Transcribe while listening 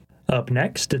Up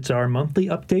next, it's our monthly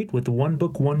update with One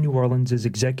Book, One New Orleans'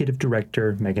 executive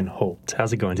director, Megan Holt.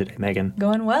 How's it going today, Megan?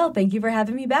 Going well. Thank you for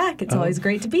having me back. It's always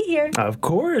great to be here. Of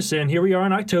course. And here we are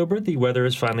in October. The weather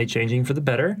is finally changing for the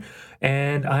better.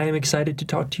 And I am excited to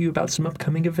talk to you about some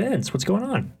upcoming events. What's going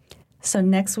on? So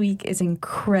next week is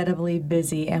incredibly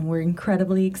busy, and we're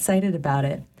incredibly excited about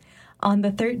it. On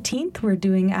the 13th, we're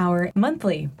doing our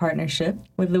monthly partnership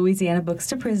with Louisiana Books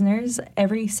to Prisoners.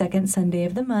 Every second Sunday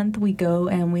of the month, we go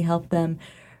and we help them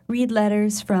read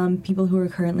letters from people who are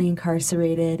currently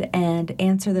incarcerated and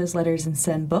answer those letters and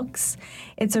send books.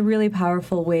 It's a really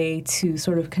powerful way to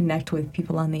sort of connect with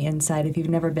people on the inside. If you've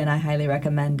never been, I highly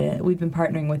recommend it. We've been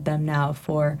partnering with them now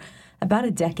for about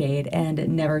a decade, and it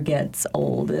never gets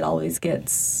old. It always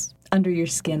gets under your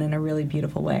skin in a really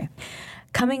beautiful way.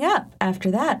 Coming up after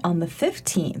that, on the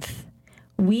 15th,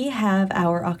 we have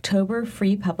our October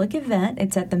free public event.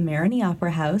 It's at the Marigny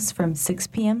Opera House from 6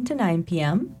 p.m. to 9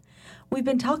 p.m. We've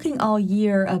been talking all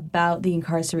year about the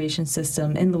incarceration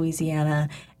system in Louisiana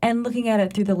and looking at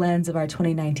it through the lens of our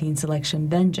 2019 selection,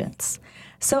 Vengeance.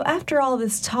 So after all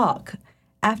this talk,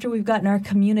 after we've gotten our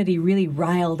community really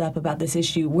riled up about this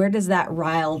issue, where does that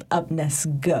riled upness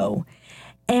go?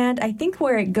 And I think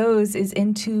where it goes is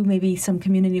into maybe some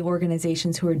community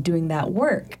organizations who are doing that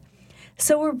work.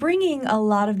 So we're bringing a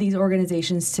lot of these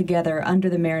organizations together under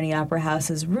the Marigny Opera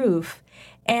House's roof,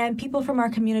 and people from our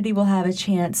community will have a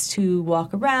chance to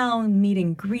walk around, meet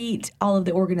and greet all of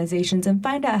the organizations, and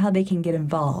find out how they can get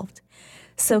involved.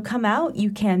 So come out.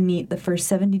 You can meet the First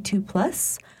 72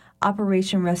 Plus,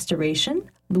 Operation Restoration,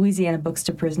 Louisiana Books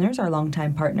to Prisoners, our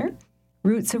longtime partner,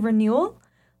 Roots of Renewal,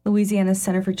 Louisiana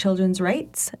Center for Children's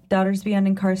Rights, Daughters Beyond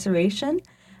Incarceration,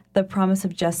 the Promise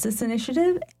of Justice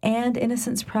Initiative, and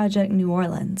Innocence Project New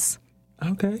Orleans.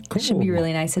 Okay, cool. Should be a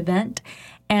really nice event.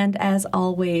 And as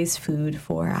always, food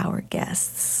for our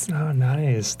guests. Oh,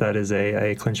 nice. That is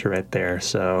a clincher right there.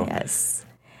 So Yes.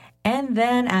 And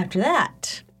then after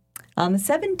that, on the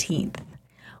 17th,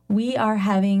 we are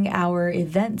having our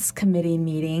events committee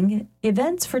meeting.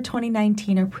 Events for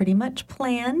 2019 are pretty much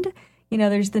planned. You know,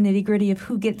 there's the nitty-gritty of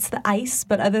who gets the ice,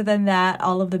 but other than that,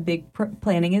 all of the big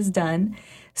planning is done.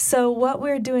 So what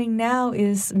we're doing now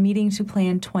is meeting to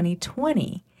plan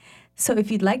 2020. So if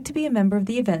you'd like to be a member of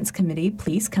the events committee,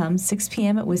 please come 6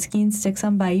 p.m. at Whiskey and Sticks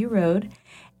on Bayou Road.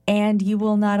 And you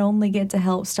will not only get to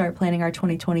help start planning our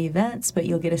 2020 events, but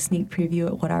you'll get a sneak preview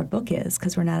at what our book is,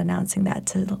 because we're not announcing that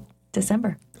till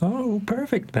December. Oh,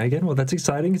 perfect, Megan. Well, that's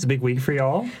exciting. It's a big week for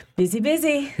y'all. Busy,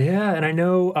 busy. Yeah, and I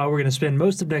know we're going to spend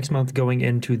most of next month going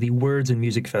into the Words and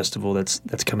Music Festival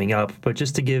that's coming up. But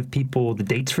just to give people the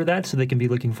dates for that so they can be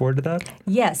looking forward to that.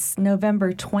 Yes,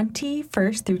 November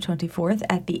 21st through 24th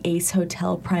at the Ace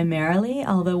Hotel primarily,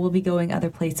 although we'll be going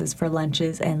other places for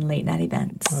lunches and late-night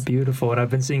events. Oh, beautiful. And I've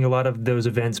been seeing a lot of those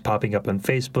events popping up on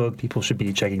Facebook. People should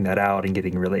be checking that out and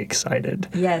getting really excited.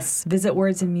 Yes, visit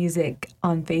Words and Music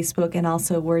on Facebook and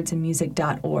also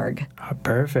wordsandmusic.org. Oh,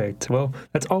 perfect. Well,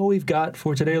 that's all we've got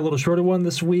for today. A little shorter one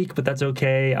this week, but that's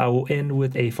okay. I will end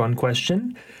with a fun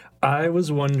question. I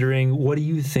was wondering, what do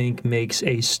you think makes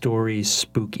a story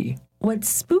spooky? What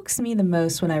spooks me the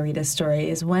most when I read a story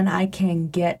is when I can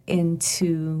get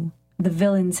into the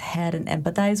villain's head and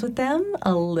empathize with them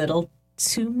a little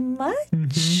too much.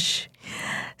 Mm-hmm.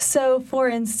 So, for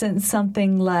instance,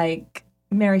 something like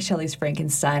Mary Shelley's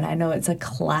Frankenstein. I know it's a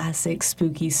classic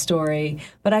spooky story,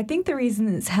 but I think the reason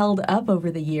it's held up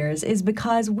over the years is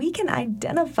because we can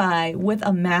identify with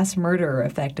a mass murderer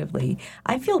effectively.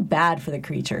 I feel bad for the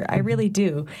creature. I really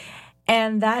do.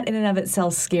 And that in and of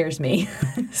itself scares me.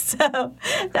 So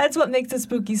that's what makes a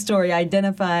spooky story,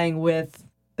 identifying with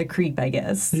the creep, I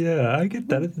guess. Yeah, I get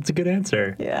that. It's a good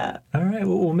answer. Yeah. All right.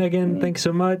 Well, Megan, thanks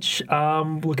so much.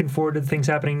 Looking forward to things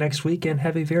happening next week, and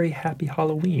have a very happy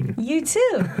Halloween. You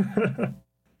too.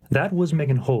 That was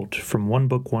Megan Holt from One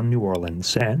Book, One New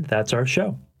Orleans, and that's our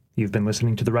show. You've been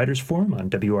listening to the Writers Forum on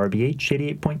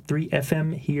WRBH 88.3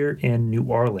 FM here in New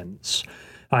Orleans.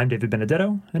 I'm David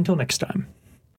Benedetto. Until next time.